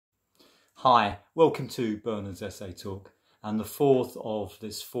Hi, welcome to Bernard's Essay Talk and the fourth of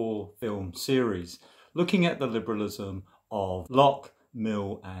this four-film series looking at the liberalism of Locke,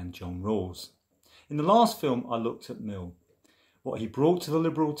 Mill and John Rawls. In the last film I looked at Mill, what he brought to the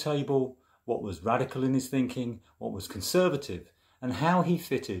liberal table, what was radical in his thinking, what was conservative and how he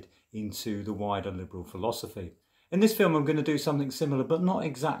fitted into the wider liberal philosophy. In this film I'm going to do something similar but not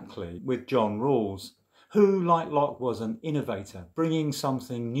exactly with John Rawls, who, like Locke, was an innovator, bringing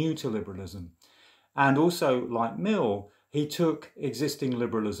something new to liberalism. And also, like Mill, he took existing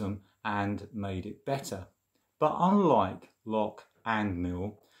liberalism and made it better. But unlike Locke and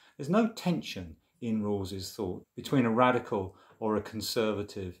Mill, there's no tension in Rawls's thought between a radical or a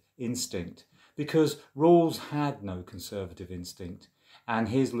conservative instinct, because Rawls had no conservative instinct, and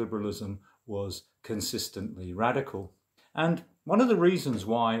his liberalism was consistently radical. And one of the reasons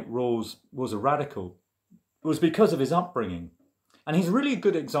why Rawls was a radical was because of his upbringing. And he's really a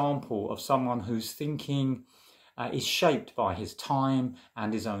good example of someone whose thinking is shaped by his time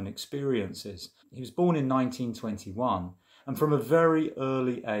and his own experiences. He was born in 1921, and from a very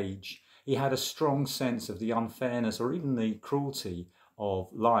early age, he had a strong sense of the unfairness or even the cruelty of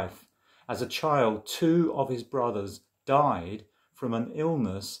life. As a child, two of his brothers died from an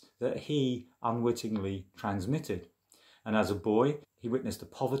illness that he unwittingly transmitted. And as a boy, he witnessed the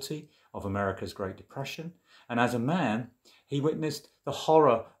poverty of America's Great Depression. And as a man, he witnessed the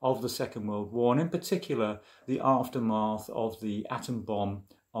horror of the Second World War, and in particular, the aftermath of the atom bomb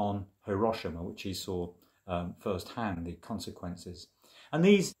on Hiroshima, which he saw firsthand, the consequences. And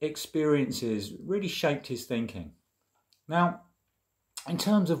these experiences really shaped his thinking. Now, in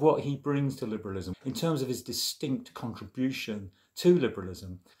terms of what he brings to liberalism, in terms of his distinct contribution to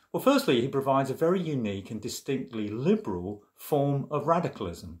liberalism, well, firstly, he provides a very unique and distinctly liberal form of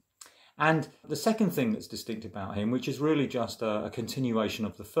radicalism. And the second thing that's distinct about him, which is really just a continuation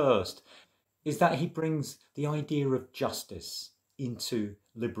of the first, is that he brings the idea of justice into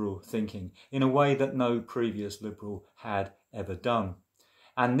liberal thinking in a way that no previous liberal had ever done.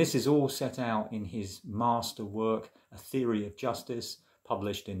 And this is all set out in his master work, A Theory of Justice,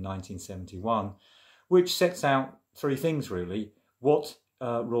 published in 1971, which sets out three things really: what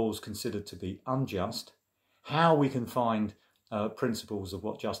Rawls considered to be unjust, how we can find principles of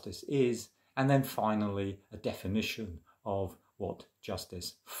what justice is, and then finally a definition of what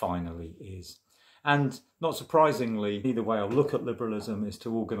justice finally is. And not surprisingly, the way I'll look at liberalism is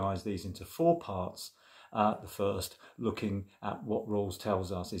to organise these into four parts. The first, looking at what Rawls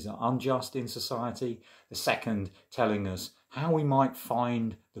tells us is unjust in society. The second, telling us how we might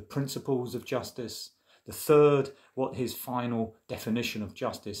find the principles of justice. The third, what his final definition of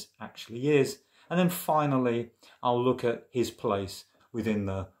justice actually is. And then finally, I'll look at his place within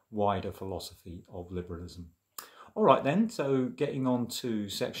the wider philosophy of liberalism. All right then, so getting on to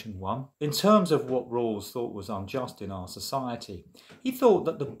section one. In terms of what Rawls thought was unjust in our society, he thought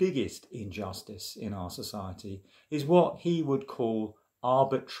that the biggest injustice in our society is what he would call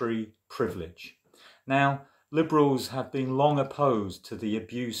arbitrary privilege. Now, liberals have been long opposed to the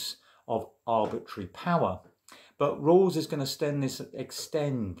abuse of arbitrary power, but Rawls is going to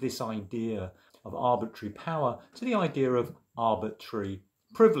extend this idea of arbitrary power to the idea of arbitrary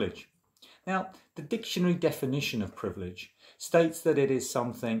privilege. Now, the dictionary definition of privilege states that it is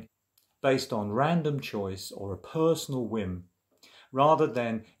something based on random choice or a personal whim, rather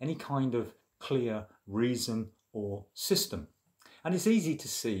than any kind of clear reason or system. And it's easy to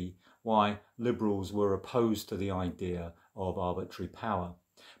see why liberals were opposed to the idea of arbitrary power.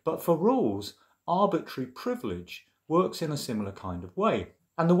 But for Rawls, arbitrary privilege works in a similar kind of way.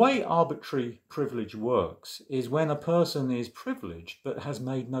 And the way arbitrary privilege works is when a person is privileged but has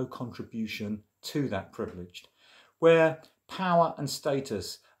made no contribution to that privilege, where power and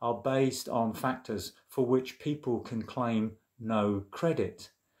status are based on factors for which people can claim no credit.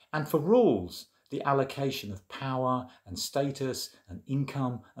 And for Rawls, the allocation of power and status and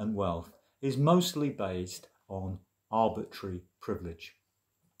income and wealth is mostly based on arbitrary privilege.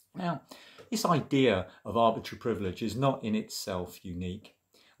 Now, this idea of arbitrary privilege is not in itself unique.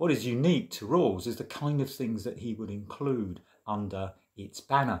 What is unique to Rawls is the kind of things that he would include under its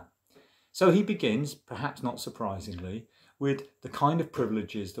banner. So he begins, perhaps not surprisingly, with the kind of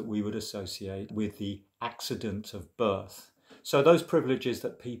privileges that we would associate with the accident of birth. So those privileges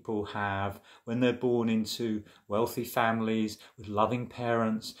that people have when they're born into wealthy families, with loving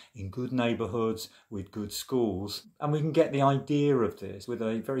parents, in good neighbourhoods, with good schools. And we can get the idea of this with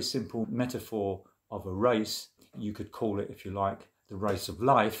a very simple metaphor of a race. You could call it, if you like, the race of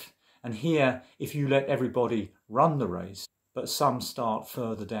life. And here, if you let everybody run the race, but some start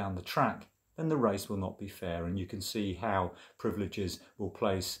further down the track, then the race will not be fair, and you can see how privileges will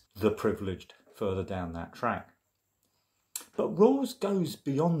place the privileged further down that track. But Rawls goes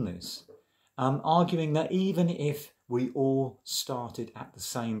beyond this, arguing that even if we all started at the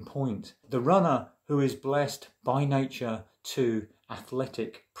same point, the runner who is blessed by nature to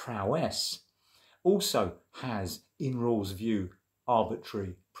athletic prowess also has, in Rawls' view,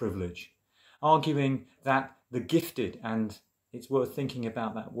 arbitrary privilege, arguing that the gifted, and it's worth thinking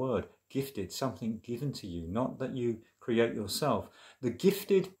about that word, gifted, something given to you, not that you create yourself. The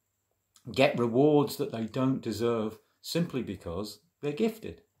gifted get rewards that they don't deserve simply because they're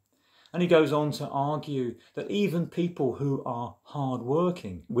gifted. And he goes on to argue that even people who are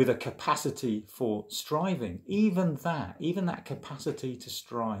hard-working with a capacity for striving, even that capacity to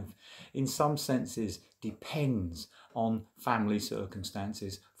strive, in some senses depends on family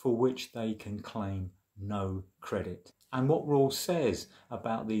circumstances for which they can claim no credit. And what Rawls says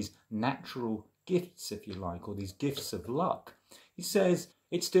about these natural gifts, if you like, or these gifts of luck, he says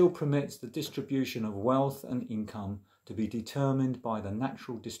it still permits the distribution of wealth and income to be determined by the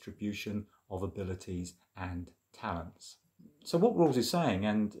natural distribution of abilities and talents. So what Rawls is saying,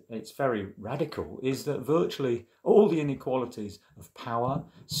 and it's very radical, is that virtually all the inequalities of power,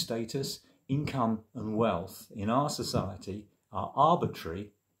 status, income and wealth in our society are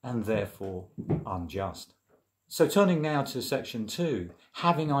arbitrary and therefore unjust. So turning now to section 2,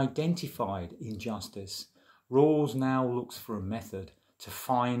 having identified injustice, Rawls now looks for a method to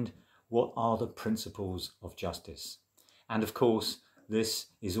find what are the principles of justice. And of course, this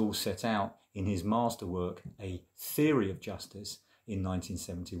is all set out in his masterwork, A Theory of Justice, in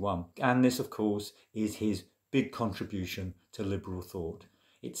 1971. And this, of course, is his big contribution to liberal thought.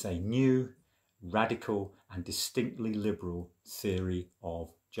 It's a new, radical and distinctly liberal theory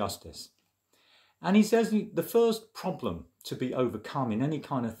of justice. And he says the first problem to be overcome in any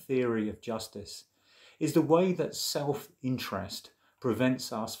kind of theory of justice is the way that self-interest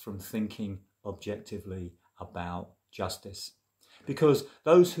prevents us from thinking objectively about justice. Because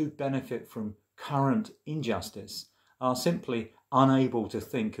those who benefit from current injustice are simply unable to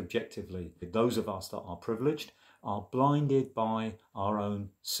think objectively. Those of us that are privileged are blinded by our own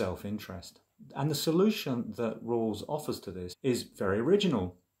self-interest. And the solution that Rawls offers to this is very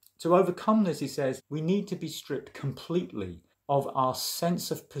original. To overcome this, he says, we need to be stripped completely of our sense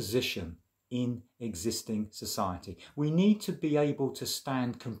of position in existing society. We need to be able to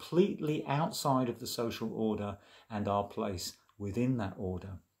stand completely outside of the social order and our place within that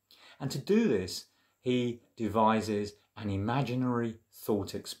order. And to do this, he devises an imaginary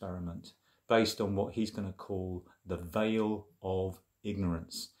thought experiment based on what he's going to call the veil of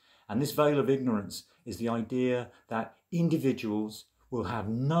ignorance. And this veil of ignorance is the idea that individuals will have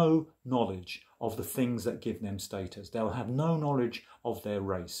no knowledge of the things that give them status. They'll have no knowledge of their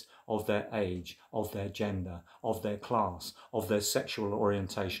race, of their age, of their gender, of their class, of their sexual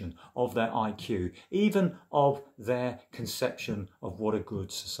orientation, of their IQ, even of their conception of what a good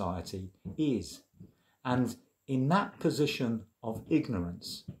society is. And in that position of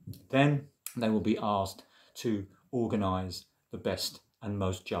ignorance, then they will be asked to organise the best and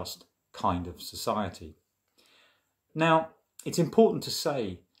most just kind of society. Now, it's important to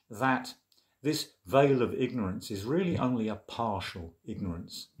say that this veil of ignorance is really only a partial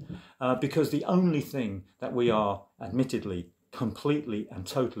ignorance, because the only thing that we are admittedly completely and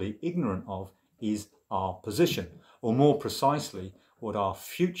totally ignorant of is our position, or more precisely, what our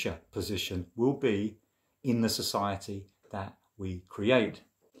future position will be in the society that we create.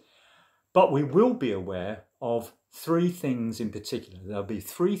 But we will be aware of three things in particular. There'll be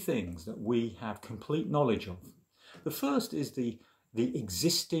three things that we have complete knowledge of. The first is the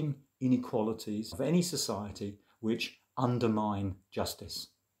existing inequalities of any society which undermine justice.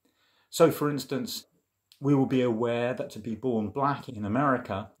 So, for instance, we will be aware that to be born black in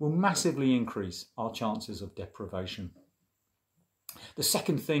America will massively increase our chances of deprivation. The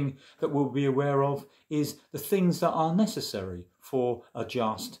second thing that we'll be aware of is the things that are necessary for a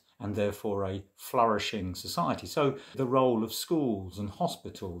just and therefore a flourishing society. So the role of schools and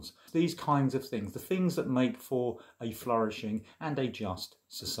hospitals, these kinds of things, the things that make for a flourishing and a just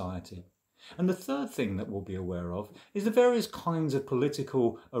society. And the third thing that we'll be aware of is the various kinds of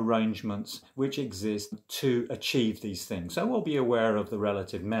political arrangements which exist to achieve these things. So we'll be aware of the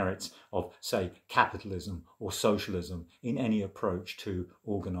relative merits of, say, capitalism or socialism in any approach to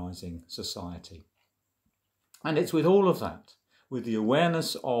organising society. And it's with all of that, with the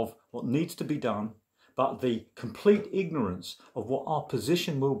awareness of what needs to be done, but the complete ignorance of what our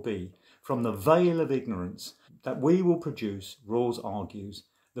position will be, from the veil of ignorance, that we will produce, Rawls argues,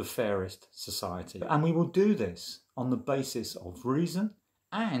 the fairest society. And we will do this on the basis of reason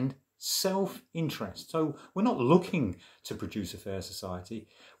and self-interest. So we're not looking to produce a fair society.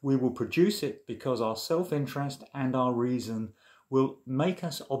 We will produce it because our self-interest and our reason will make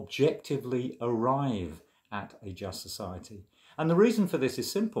us objectively arrive at a just society. And the reason for this is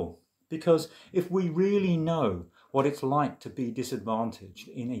simple, because if we really know what it's like to be disadvantaged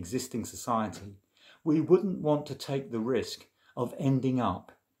in existing society, we wouldn't want to take the risk of ending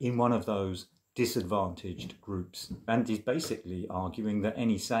up in one of those disadvantaged groups. And he's basically arguing that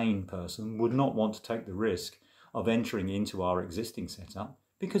any sane person would not want to take the risk of entering into our existing setup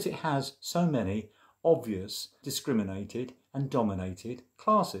because it has so many obvious, discriminated and dominated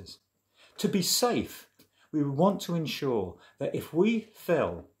classes. To be safe, we would want to ensure that if we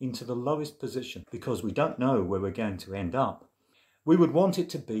fell into the lowest position because we don't know where we're going to end up, we would want it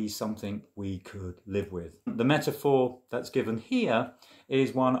to be something we could live with. The metaphor that's given here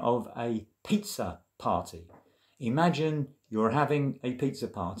is one of a pizza party. Imagine you're having a pizza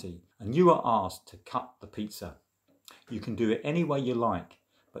party and you are asked to cut the pizza. You can do it any way you like,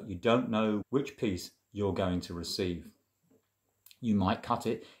 but you don't know which piece you're going to receive. You might cut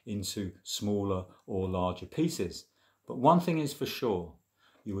it into smaller or larger pieces, but one thing is for sure,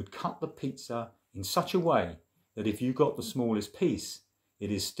 you would cut the pizza in such a way that if you got the smallest piece,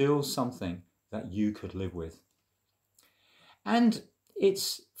 it is still something that you could live with. And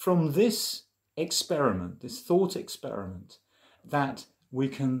it's from this experiment, this thought experiment, that we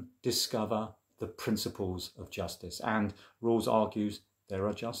can discover the principles of justice. And Rawls argues there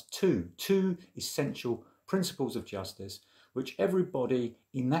are just two essential principles of justice which everybody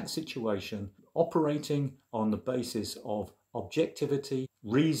in that situation, operating on the basis of objectivity,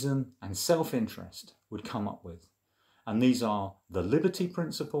 reason and self-interest, would come up with. And these are the liberty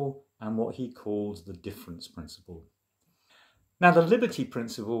principle and what he calls the difference principle. Now, the liberty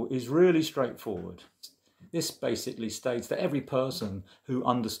principle is really straightforward. This basically states that every person who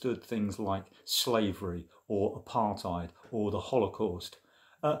understood things like slavery or apartheid or the Holocaust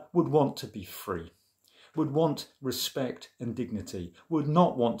would want to be free, would want respect and dignity, would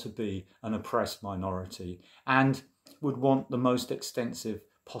not want to be an oppressed minority, and would want the most extensive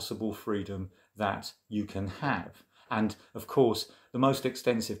possible freedom that you can have. And of course, the most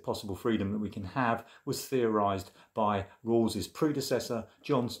extensive possible freedom that we can have was theorised by Rawls's predecessor,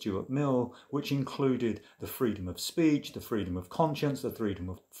 John Stuart Mill, which included the freedom of speech, the freedom of conscience, the freedom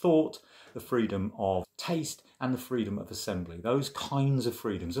of thought, the freedom of taste, and the freedom of assembly. Those kinds of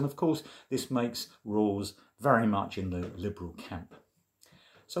freedoms. And of course, this makes Rawls very much in the liberal camp.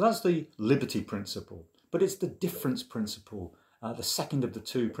 So that's the liberty principle. But it's the difference principle, the second of the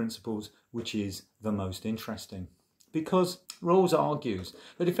two principles, which is the most interesting. Because Rawls argues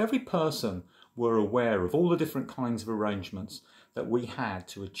that if every person were aware of all the different kinds of arrangements that we had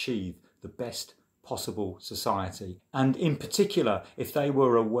to achieve the best possible society, and in particular if they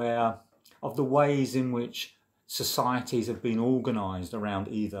were aware of the ways in which societies have been organised around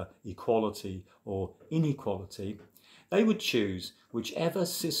either equality or inequality, they would choose whichever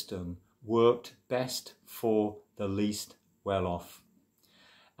system worked best for the least well-off.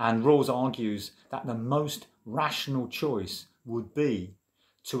 And Rawls argues that the most rational choice would be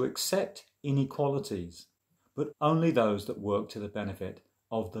to accept inequalities, but only those that work to the benefit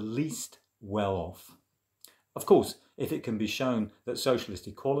of the least well-off. Of course, if it can be shown that socialist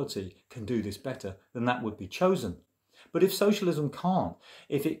equality can do this better, then that would be chosen. But if socialism can't,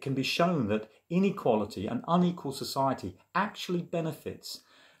 if it can be shown that inequality and unequal society actually benefits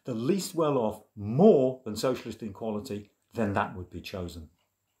the least well-off more than socialist equality, then that would be chosen.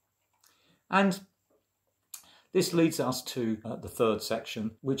 And this leads us to the third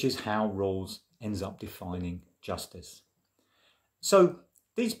section, which is how Rawls ends up defining justice. So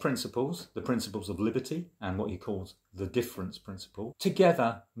these principles, the principles of liberty and what he calls the difference principle,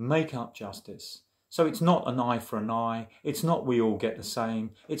 together make up justice. So it's not an eye for an eye, it's not we all get the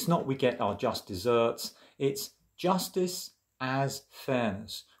same, it's not we get our just desserts, it's justice as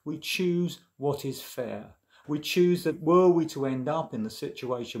fairness. We choose what is fair. We choose that were we to end up in the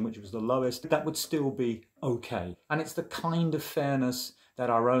situation which was the lowest, that would still be okay. And it's the kind of fairness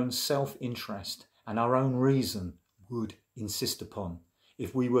that our own self-interest and our own reason would insist upon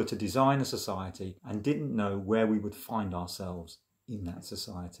if we were to design a society and didn't know where we would find ourselves in that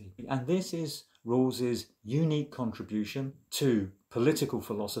society. And this is Rawls's unique contribution to political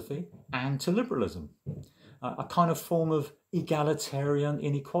philosophy and to liberalism, a kind of form of egalitarian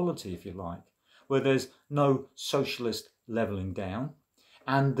inequality, if you like, where there's no socialist levelling down,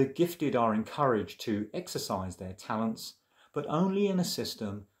 and the gifted are encouraged to exercise their talents, but only in a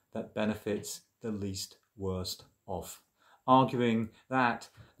system that benefits the least worst off. arguing that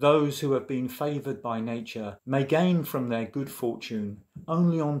those who have been favoured by nature may gain from their good fortune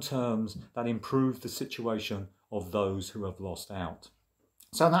only on terms that improve the situation of those who have lost out.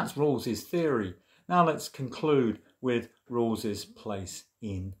 So that's Rawls's theory. Now let's conclude with Rawls's place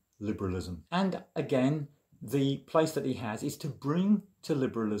in liberalism. And again, the place that he has is to bring to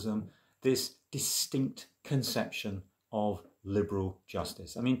liberalism this distinct conception of liberal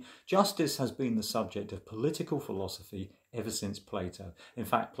justice. I mean, justice has been the subject of political philosophy ever since Plato. In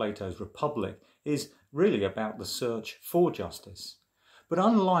fact, Plato's Republic is really about the search for justice. But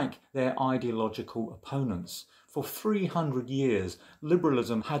unlike their ideological opponents, for 300 years,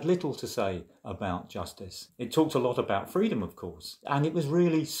 liberalism had little to say about justice. It talked a lot about freedom, of course, and it was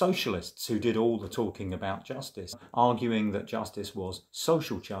really socialists who did all the talking about justice, arguing that justice was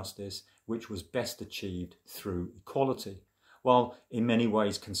social justice, which was best achieved through equality. While in many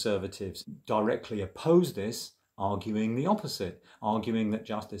ways conservatives directly oppose this, arguing the opposite, arguing that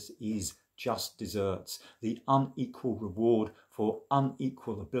justice is just deserts, the unequal reward for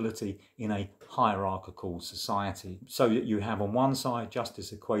unequal ability in a hierarchical society. So that you have on one side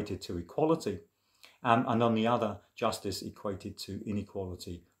justice equated to equality, and on the other justice equated to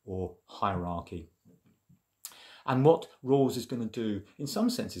inequality or hierarchy. And what Rawls is going to do, in some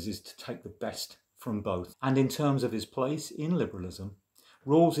senses, is to take the best from both. And in terms of his place in liberalism,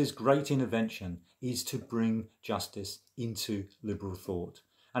 Rawls's great intervention is to bring justice into liberal thought.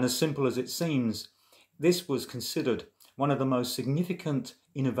 And as simple as it seems, this was considered one of the most significant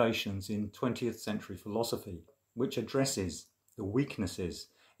innovations in 20th century philosophy, which addresses the weaknesses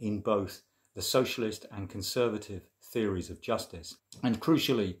in both the socialist and conservative theories of justice. And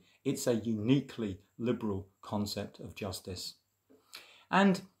crucially, it's a uniquely liberal concept of justice.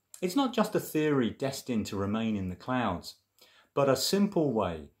 And it's not just a theory destined to remain in the clouds, but a simple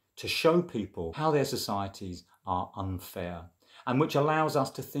way to show people how their societies are unfair, and which allows us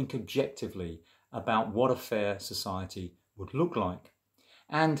to think objectively about what a fair society would look like.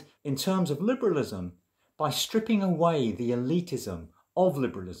 And in terms of liberalism, by stripping away the elitism of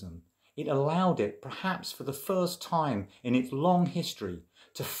liberalism, it allowed it, perhaps for the first time in its long history,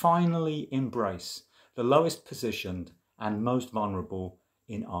 to finally embrace the lowest positioned and most vulnerable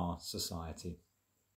in our society.